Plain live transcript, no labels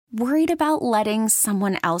Worried about letting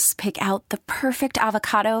someone else pick out the perfect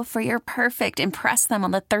avocado for your perfect impress them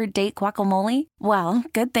on the third date guacamole? Well,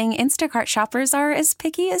 good thing Instacart shoppers are as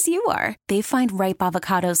picky as you are. They find ripe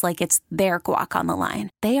avocados like it's their guac on the line.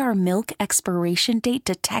 They are milk expiration date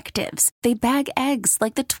detectives. They bag eggs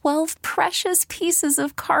like the 12 precious pieces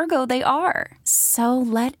of cargo they are. So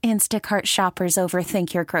let Instacart shoppers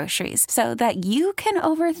overthink your groceries so that you can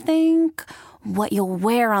overthink what you'll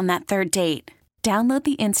wear on that third date. Download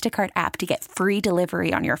the Instacart app to get free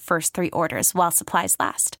delivery on your first 3 orders while supplies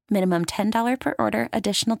last. Minimum $10 per order.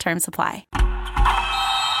 Additional terms apply.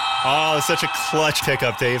 Oh, such a clutch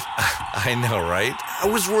pickup, Dave. I know, right? I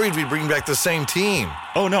was worried we'd bring back the same team.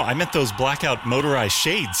 Oh, no, I meant those blackout motorized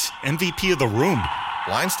shades. MVP of the room.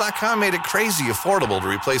 Blinds.com made it crazy affordable to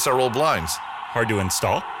replace our old blinds. Hard to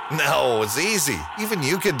install? No, it's easy. Even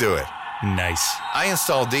you could do it. Nice. I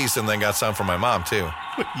installed these and then got some for my mom, too.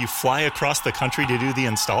 What, you fly across the country to do the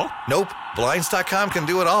install? Nope. Blinds.com can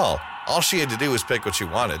do it all. All she had to do was pick what she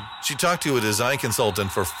wanted. She talked to a design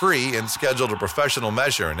consultant for free and scheduled a professional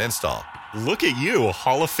measure and install. Look at you, a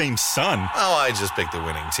Hall of Fame son. Oh, I just picked the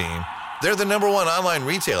winning team. They're the #1 online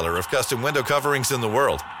retailer of custom window coverings in the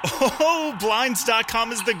world. Oh,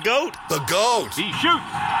 Blinds.com is the GOAT. The GOAT! He shoots.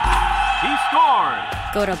 He scores.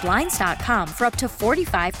 Go to Blinds.com for up to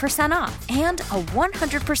 45% off and a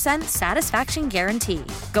 100% satisfaction guarantee.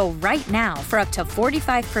 Go right now for up to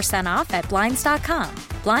 45% off at Blinds.com.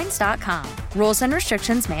 Blinds.com. Rules and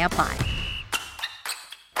restrictions may apply.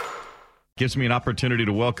 Gives me an opportunity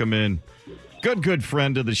to welcome in good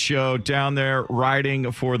friend of the show down there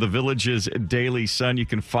writing for the Village's Daily Sun. You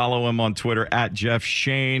can follow him on Twitter at Jeff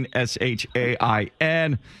Shain,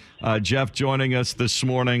 Shain. Jeff joining us this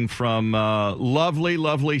morning from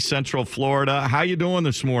lovely Central Florida. How you doing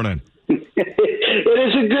this morning? It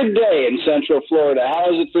is a good day in Central Florida.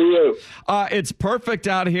 How is it for you? It's perfect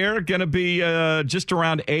out here. Going to be just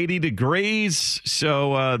around 80 degrees.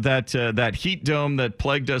 So that heat dome that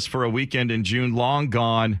plagued us for a weekend in June, long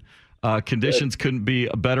gone. Conditions couldn't be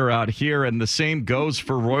better out here. And the same goes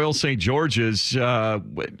for Royal St. George's.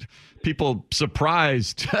 People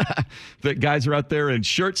surprised that guys are out there in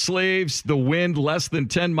shirt sleeves, the wind less than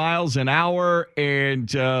 10 miles an hour,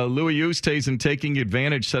 and Louis Oosthuizen taking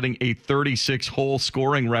advantage, setting a 36-hole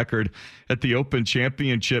scoring record at the Open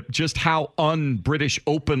Championship. Just how un-British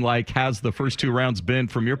Open-like has the first 2 rounds been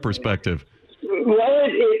from your perspective? Well,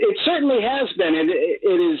 it certainly has been.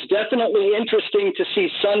 It is definitely interesting to see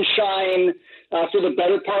sunshine for the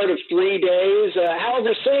better part of 3 days.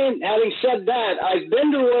 However, having said that, I've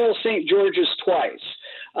been to Royal St. George's twice.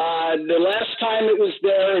 The last time it was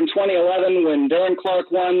there in 2011 when Darren Clarke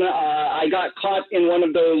won, I got caught in one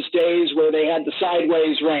of those days where they had the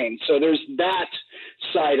sideways rain. So there's that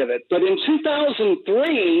side of it. But in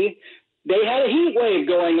 2003, they had a heat wave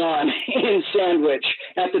going on in Sandwich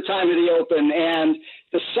at the time of the Open, and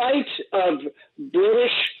the sight of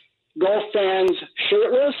British golf fans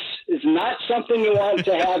shirtless is not something you want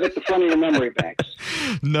to have at the front of your memory banks.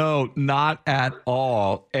 No, not at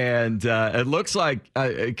all. And it looks like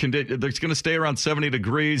it's going to stay around 70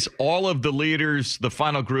 degrees. All of the leaders, the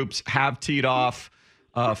final groups, have teed off.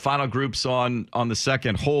 Final groups on the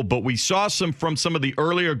second hole. But we saw from some of the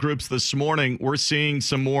earlier groups this morning, we're seeing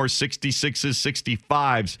some more 66s,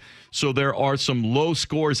 65s. So there are some low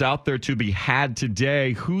scores out there to be had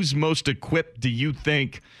today. Who's most equipped, do you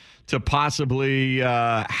think, to possibly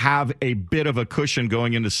have a bit of a cushion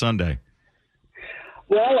going into Sunday?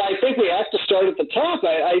 Well, I think we have to start at the top.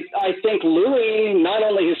 I think Louis not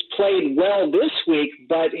only has played well this week,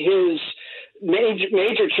 but his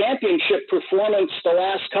major championship performance the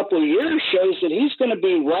last couple of years shows that he's going to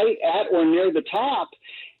be right at or near the top.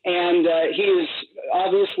 And he is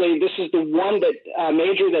obviously, this is the one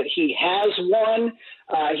major that he has won.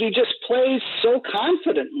 He just plays so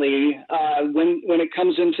confidently when it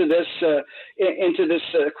comes into this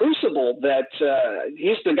crucible that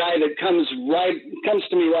he's the guy that comes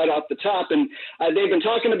to me right off the top. And they've been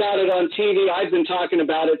talking about it on TV. I've been talking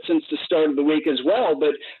about it since the start of the week as well.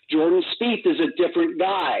 But Jordan Spieth is a different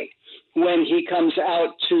guy when he comes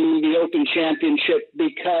out to the Open Championship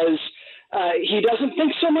because he doesn't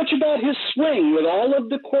think so much about his swing with all of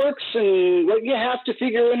the quirks and what you have to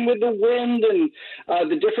figure in with the wind and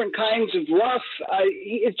the different kinds of rough.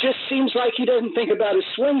 It just seems like he doesn't think about his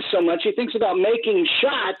swing so much. He thinks about making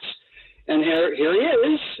shots, and here he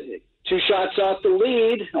is, 2 shots off the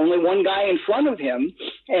lead, only one guy in front of him,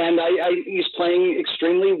 and he's playing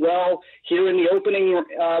extremely well here in the opening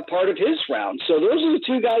part of his round. So those are the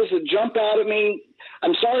 2 guys that jump out at me.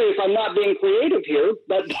 I'm sorry if I'm not being creative here,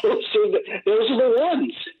 but those are the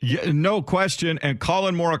ones. Yeah, no question. And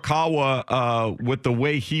Colin Morikawa, with the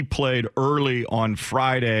way he played early on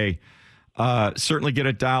Friday, certainly get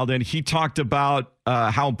it dialed in. He talked about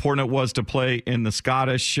how important it was to play in the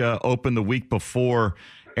Scottish Open the week before,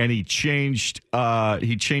 and he changed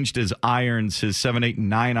his irons, his 7, 8, and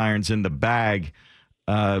 9 irons in the bag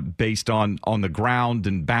based on the ground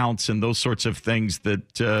and bounce and those sorts of things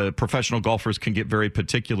that professional golfers can get very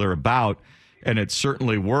particular about. And it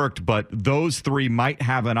certainly worked, but those three might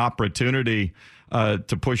have an opportunity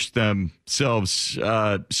to push themselves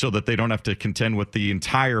so that they don't have to contend with the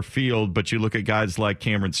entire field. But you look at guys like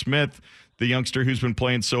Cameron Smith, the youngster who's been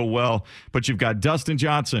playing so well, but you've got Dustin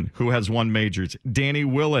Johnson, who has won majors, Danny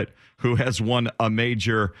Willett, who has won a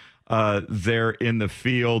major there in the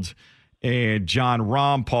field, and Jon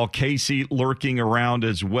Rahm, Paul Casey lurking around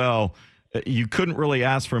as well. You couldn't really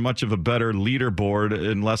ask for much of a better leaderboard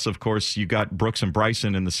unless, of course, you got Brooks and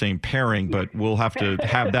Bryson in the same pairing, but we'll have to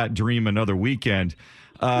have that dream another weekend.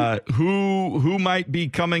 Who might be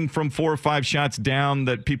coming from 4 or 5 shots down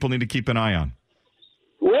that people need to keep an eye on?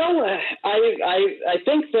 Well, I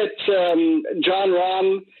think that Jon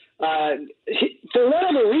Rahm, for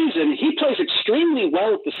whatever reason, he plays extremely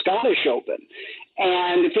well at the Scottish Open.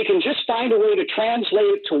 And if he can just find a way to translate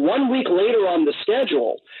it to 1 week later on the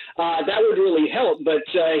schedule, that would really help. But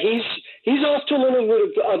he's off to a little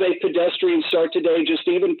bit of a pedestrian start today, just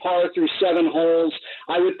even par through 7 holes.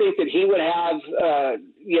 I would think that he would have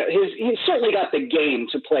he's certainly got the game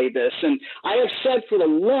to play this. And I have said for the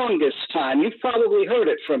longest time, you've probably heard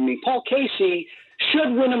it from me, Paul Casey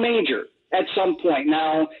should win a major at some point.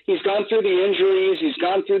 Now, he's gone through the injuries, he's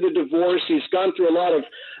gone through the divorce, he's gone through a lot of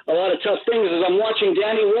tough things. As I'm watching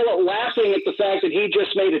Danny Willett laughing at the fact that he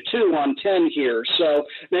just made a 2 on 10 here, so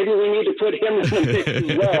maybe we need to put him in the mix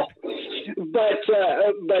as well. But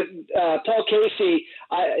Paul Casey,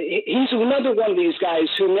 he's another one of these guys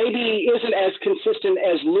who maybe isn't as consistent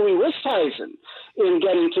as Louis Oosthuizen in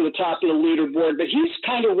getting to the top of the leaderboard, but he's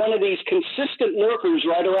kind of one of these consistent lurkers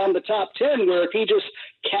right around the top 10, where if he just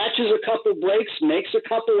catches a couple breaks, makes a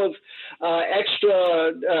couple of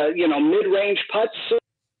extra, mid-range putts.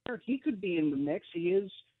 He could be in the mix. He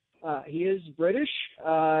is British.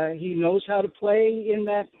 He knows how to play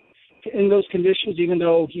in those conditions, even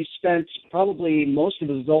though he spent probably most of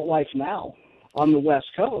his adult life now on the West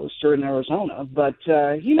Coast or in Arizona. But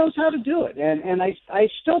he knows how to do it, and I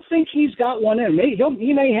still think he's got one in him.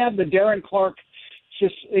 He may have the Darren Clark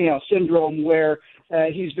syndrome where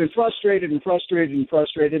he's been frustrated, and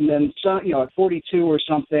then at 42 or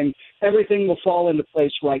something, everything will fall into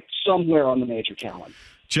place right somewhere on the major calendar.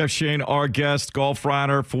 Jeff Shane, our guest, golf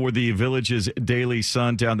writer for the Villages Daily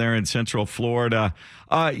Sun down there in Central Florida.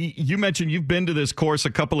 You mentioned you've been to this course a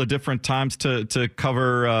couple of different times to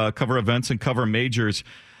cover events and cover majors.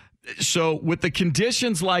 So with the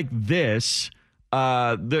conditions like this, we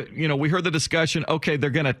heard the discussion. Okay, they're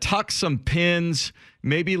going to tuck some pins,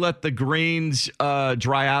 maybe let the greens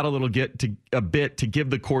dry out a bit to give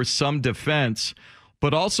the course some defense,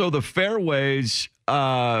 but also the fairways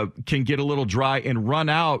can get a little dry and run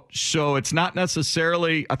out. So it's not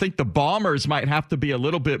necessarily, I think the bombers might have to be a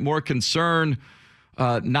little bit more concerned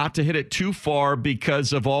not to hit it too far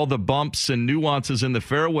because of all the bumps and nuances in the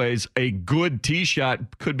fairways. A good tee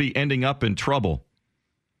shot could be ending up in trouble.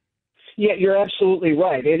 Yeah, you're absolutely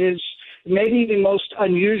right. It is maybe the most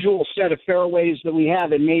unusual set of fairways that we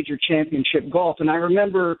have in major championship golf. And I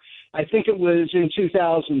remember, I think it was in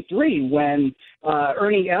 2003 when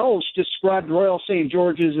Ernie Els described Royal St.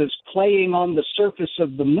 George's as playing on the surface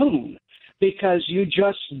of the moon, because you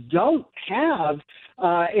just don't have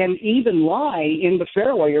an even lie in the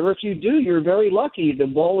fairway, or if you do, you're very lucky. The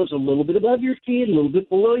ball is a little bit above your feet, a little bit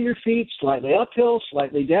below your feet, slightly uphill,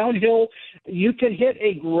 slightly downhill. You can hit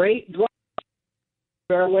a great drive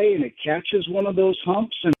fairway, and it catches one of those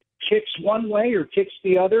humps and kicks one way or kicks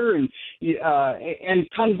the other, and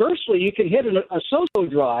conversely, you can hit a so-so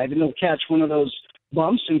drive and it'll catch one of those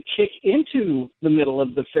bumps and kick into the middle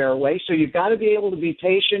of the fairway. So you've got to be able to be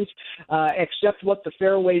patient, accept what the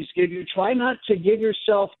fairways give you. Try not to give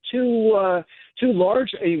yourself too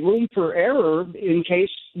large a room for error in case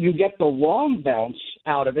you get the wrong bounce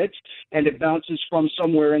out of it and it bounces from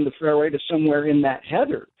somewhere in the fairway to somewhere in that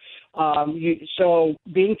header. So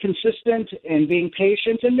being consistent and being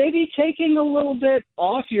patient and maybe taking a little bit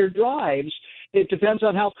off your drives, it depends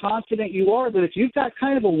on how confident you are. But if you've got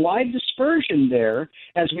kind of a wide dispersion there,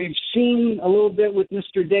 as we've seen a little bit with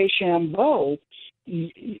Mr. DeChambeau,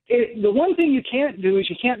 the one thing you can't do is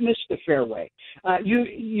you can't miss the fairway.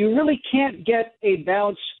 You really can't get a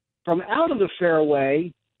bounce from out of the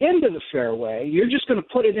fairway into the fairway, you're just going to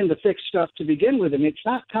put it into thick stuff to begin with, and it's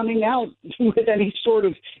not coming out with any sort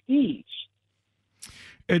of ease.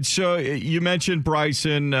 And so you mentioned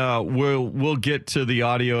Bryson. We'll get to the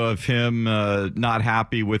audio of him not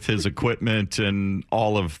happy with his equipment and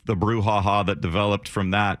all of the brouhaha that developed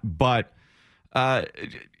from that. But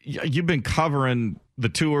you've been covering the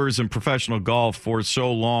tours and professional golf for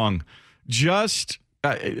so long. Just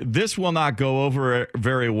this will not go over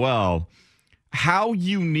very well. How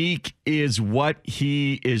unique is what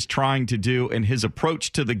he is trying to do and his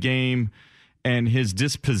approach to the game and his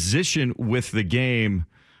disposition with the game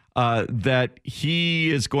that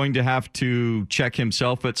he is going to have to check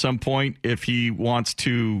himself at some point if he wants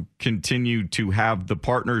to continue to have the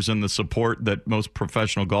partners and the support that most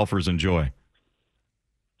professional golfers enjoy?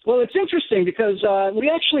 Well, it's interesting because we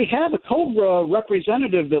actually have a Cobra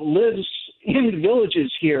representative that lives in the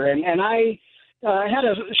Villages here, and I had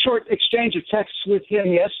a short exchange of texts with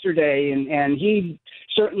him yesterday, and he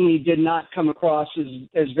certainly did not come across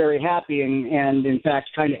as very happy, and in fact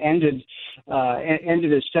kind of ended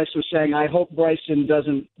his text with saying, "I hope Bryson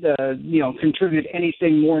doesn't contribute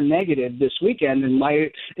anything more negative this weekend." And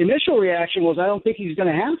my initial reaction was, I don't think he's going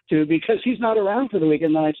to have to, because he's not around for the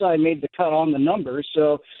weekend. And I saw I made the cut on the numbers,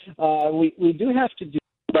 so we do have to do.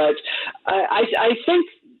 But I think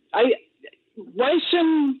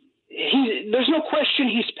Bryson. There's no question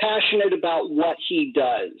he's passionate about what he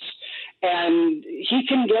does, and he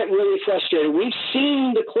can get really frustrated. We've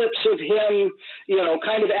seen the clips of him,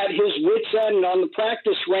 kind of at his wit's end on the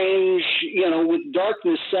practice range, with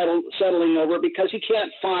darkness settling over because he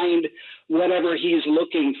can't find whatever he's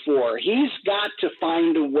looking for. He's got to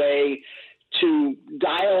find a way to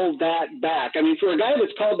dial that back. I mean, for a guy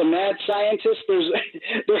that's called the mad scientist, there's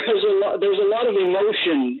a lot of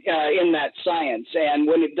emotion in that science, and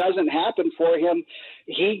when it doesn't happen for him,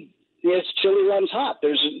 his chili runs hot.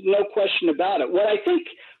 There's no question about it. What I think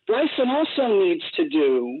Bryson also needs to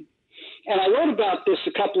do, and I wrote about this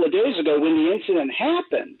a couple of days ago when the incident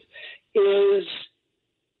happened, is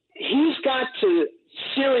he's got to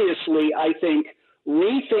seriously, I think,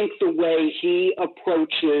 rethink the way he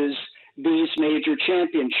approaches these major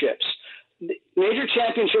championships. Major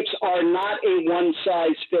championships are not a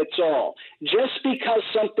one-size-fits-all. Just because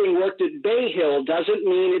something worked at Bay Hill doesn't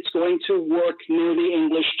mean it's going to work near the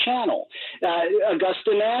English Channel.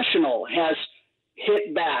 Augusta National has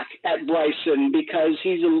hit back at Bryson because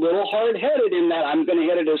he's a little hard-headed in that I'm going to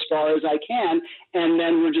hit it as far as I can, and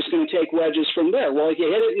then we're just going to take wedges from there. Well, if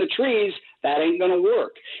you hit it in the trees, that ain't going to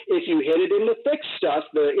work. If you hit it in the thick stuff,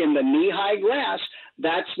 in the knee-high grass,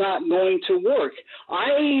 that's not going to work.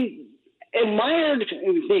 I admired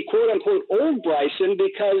the quote-unquote old Bryson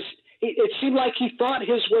because it seemed like he thought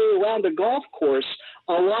his way around the golf course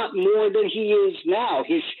a lot more than he is now.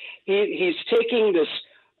 He's taking this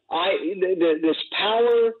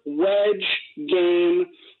power wedge game,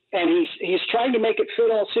 and he's trying to make it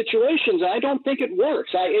fit all situations. I don't think it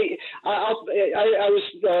works. I was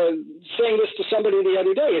saying this to somebody the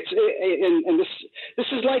other day. This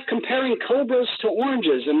is like comparing cobras to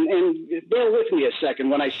oranges, and bear with me a second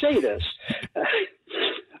when I say this.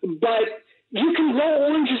 But you can grow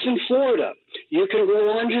oranges in Florida. You can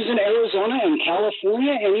grow oranges in Arizona and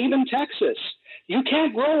California and even Texas. You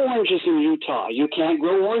can't grow oranges in Utah. You can't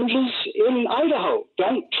grow oranges in Idaho.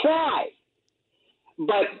 Don't try.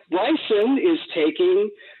 But Bryson is taking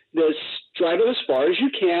this drive it as far as you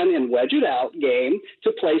can and wedge it out game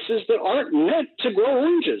to places that aren't meant to grow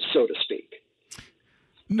oranges, so to speak.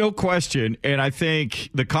 No question. And I think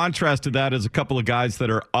the contrast to that is a couple of guys that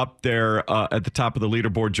are up there at the top of the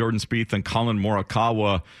leaderboard, Jordan Spieth and Colin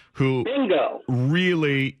Morikawa, who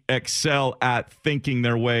really excel at thinking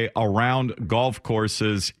their way around golf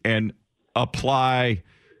courses and apply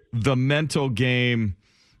the mental game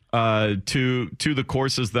to the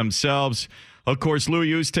courses themselves. Of course, Louis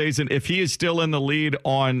Oosthuizen, if he is still in the lead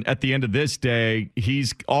at the end of this day,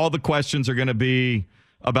 all the questions are going to be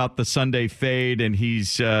about the Sunday fade, and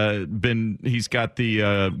he's got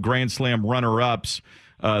the Grand Slam runner-ups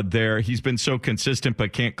there. He's been so consistent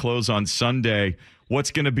but can't close on Sunday.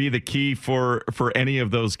 What's going to be the key for any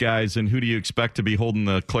of those guys, and who do you expect to be holding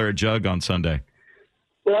the claret jug on Sunday?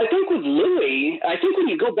 Well, I think with Louis, when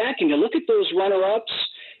you go back and you look at those runner-ups,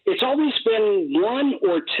 it's always been one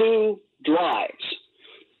or two drives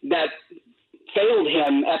that failed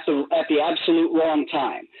him at the absolute wrong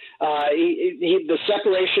time. The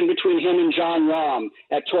separation between him and John Rahm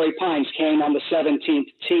at Torrey Pines came on the 17th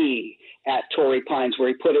tee, at Torrey Pines, where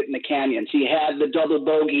he put it in the canyons. He had the double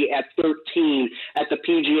bogey at 13 at the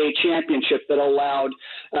PGA Championship that allowed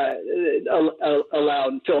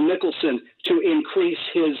Phil Mickelson to increase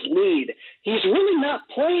his lead. He's really not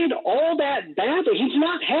played all that badly. He's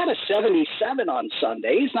not had a 77 on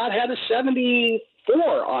Sunday. He's not had a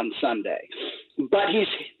 74 on Sunday. But he's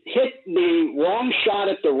hit the wrong shot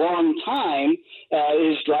at the wrong time.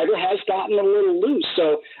 His driver has gotten a little loose.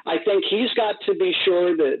 So I think he's got to be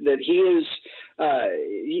sure that he is,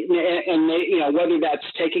 whether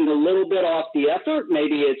that's taking a little bit off the effort,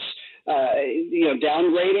 maybe it's,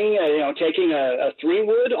 downgrading, taking a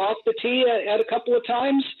 3-wood off the tee at a couple of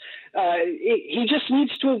times. He just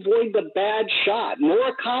needs to avoid the bad shot.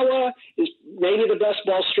 Morikawa is maybe the best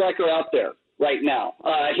ball striker out there right now.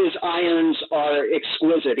 His irons are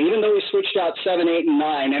exquisite, even though he switched out 7, 8, and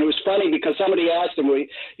 9. And it was funny because somebody asked him,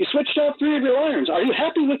 you switched out 3 of your irons. Are you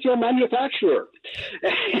happy with your manufacturer?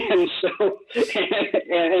 And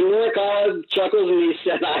Morikawa chuckles and he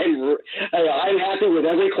said, I'm happy with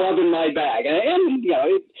every club in my bag. And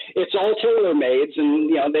it's all TaylorMades,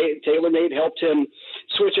 and TaylorMade helped him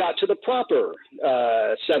switch out to the proper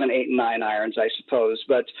 7, 8, and 9 irons, I suppose.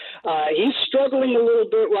 But he's struggling a little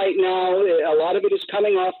bit right now. A lot of it is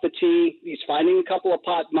coming off the tee. He's finding a couple of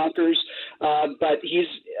pot bunkers, but his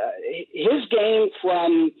game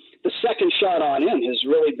from the second shot on in has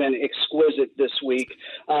really been exquisite this week.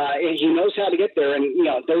 He knows how to get there, and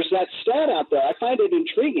there's that stat out there. I find it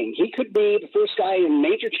intriguing. He could be the first guy in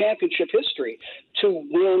major championship history to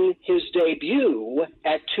win his debut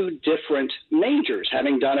at 2 different majors,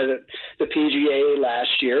 having done it at the PGA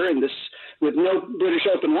last year, and this. With no British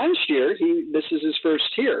Open last year, this is his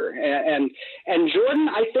first year. And Jordan,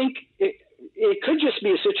 I think it could just be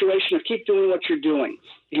a situation of keep doing what you're doing.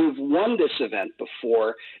 You've won this event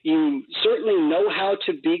before. You certainly know how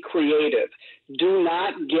to be creative. Do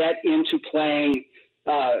not get into playing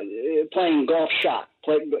golf shot.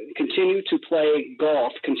 Continue to play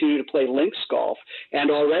golf. Continue to play links golf. And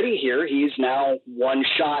already here, he's now 1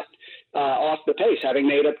 shot off the pace, having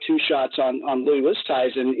made up 2 shots on Louis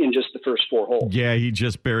Oosthuizen in just the first 4 holes. Yeah, he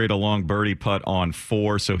just buried a long birdie putt on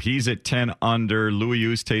 4, so he's at 10 under. Louis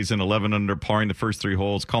Oosthuizen 11 under, parring the first 3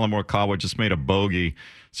 holes. Collin Morikawa just made a bogey,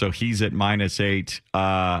 so he's at -8.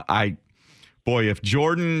 If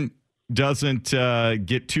Jordan doesn't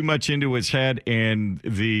get too much into his head and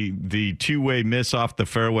the two-way miss off the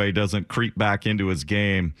fairway doesn't creep back into his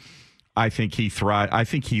game, I think he thrives. I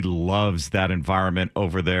think he loves that environment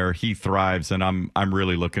over there. He thrives, and I'm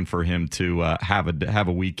really looking for him to have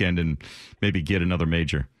a weekend and maybe get another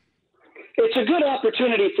major. It's a good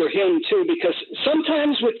opportunity for him too, because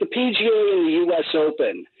sometimes with the PGA and the U.S.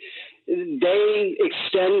 Open, they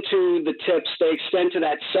extend to the tips. They extend to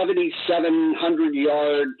that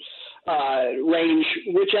 7,700-yard range,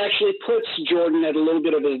 which actually puts Jordan at a little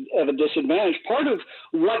bit of a disadvantage. Part of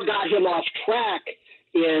what got him off track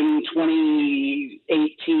in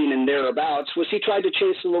 2018 and thereabouts was he tried to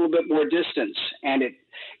chase a little bit more distance, and it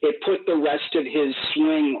put the rest of his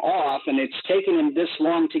swing off, and it's taken him this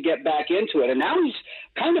long to get back into it. And now he's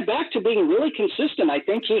kind of back to being really consistent. I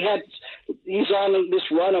think he's on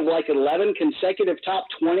this run of like 11 consecutive top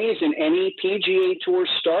 20s in any PGA Tour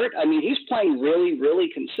start. I mean, he's playing really, really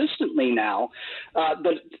consistently now.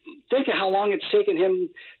 But think of how long it's taken him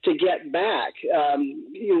to get back.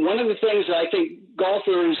 One of the things that I think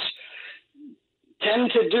golfers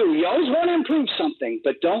tend to do, you always want to improve something,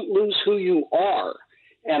 but don't lose who you are.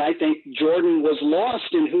 And I think Jordan was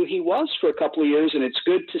lost in who he was for a couple of years, and it's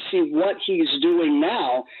good to see what he's doing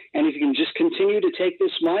now. And if you can just continue to take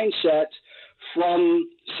this mindset from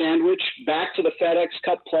Sandwich back to the FedEx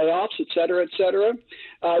Cup playoffs, et cetera,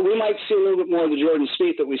 we might see a little bit more of the Jordan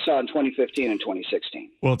Spieth that we saw in 2015 and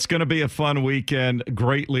 2016. Well, it's going to be a fun weekend.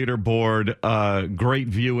 Great leaderboard, great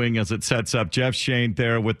viewing as it sets up. Jeff Shane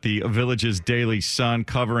there with the Villages Daily Sun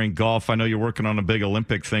covering golf. I know you're working on a big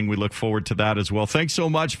Olympic thing. We look forward to that as well. Thanks so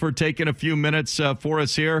much for taking a few minutes for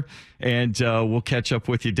us here, and we'll catch up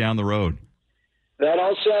with you down the road. That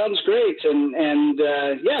all sounds great, and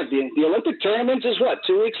the Olympic tournament is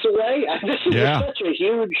 2 weeks away. This is such a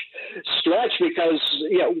huge stretch because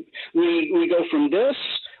we go from this.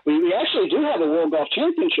 We actually do have a World Golf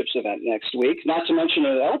Championships event next week, not to mention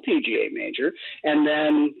an LPGA major, and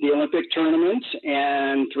then the Olympic tournament,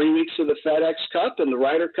 and 3 weeks of the FedEx Cup, and the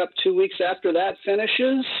Ryder Cup 2 weeks after that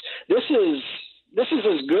finishes. This is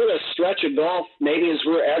as good a stretch of golf maybe as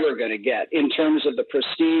we're ever going to get in terms of the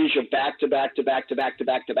prestige of back-to-back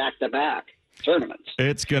tournaments.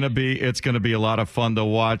 It's going to be a lot of fun to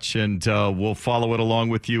watch, and we'll follow it along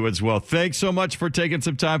with you as well. Thanks so much for taking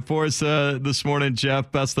some time for us this morning,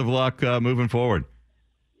 Jeff. Best of luck moving forward.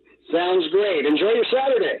 Sounds great. Enjoy your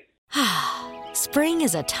Saturday. Spring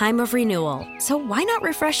is a time of renewal, so why not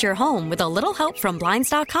refresh your home with a little help from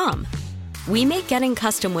Blinds.com? We make getting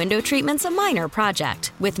custom window treatments a minor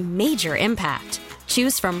project with major impact.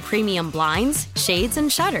 Choose from premium blinds, shades,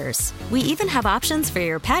 and shutters. We even have options for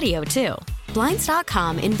your patio, too.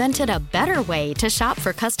 Blinds.com invented a better way to shop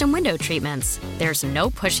for custom window treatments. There's no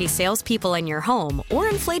pushy salespeople in your home or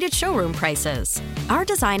inflated showroom prices. Our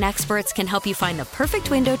design experts can help you find the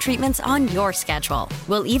perfect window treatments on your schedule.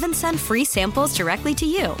 We'll even send free samples directly to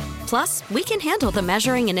you. Plus, we can handle the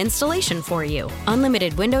measuring and installation for you.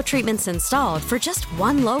 Unlimited window treatments installed for just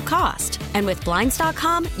one low cost. And with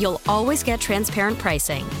Blinds.com, you'll always get transparent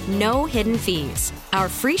pricing. No hidden fees. Our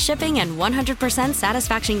free shipping and 100%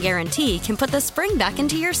 satisfaction guarantee can put the spring back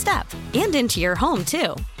into your step and into your home,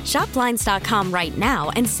 too. Shop Blinds.com right now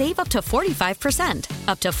and save up to 45%.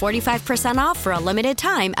 Up to 45% off for a limited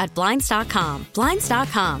time at Blinds.com.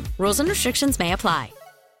 Blinds.com. Rules and restrictions may apply.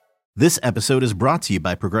 This episode is brought to you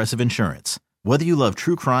by Progressive Insurance. Whether you love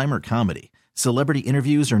true crime or comedy, celebrity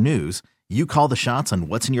interviews or news, you call the shots on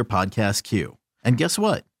what's in your podcast queue. And guess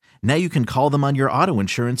what? Now you can call them on your auto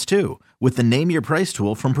insurance, too, with the Name Your Price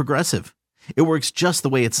tool from Progressive. It works just the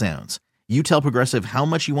way it sounds. You tell Progressive how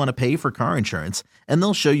much you want to pay for car insurance, and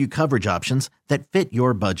they'll show you coverage options that fit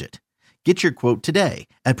your budget. Get your quote today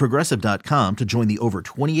at Progressive.com to join the over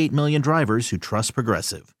 28 million drivers who trust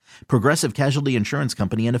Progressive. Progressive Casualty Insurance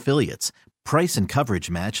Company and Affiliates. Price and coverage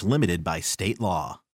match limited by state law.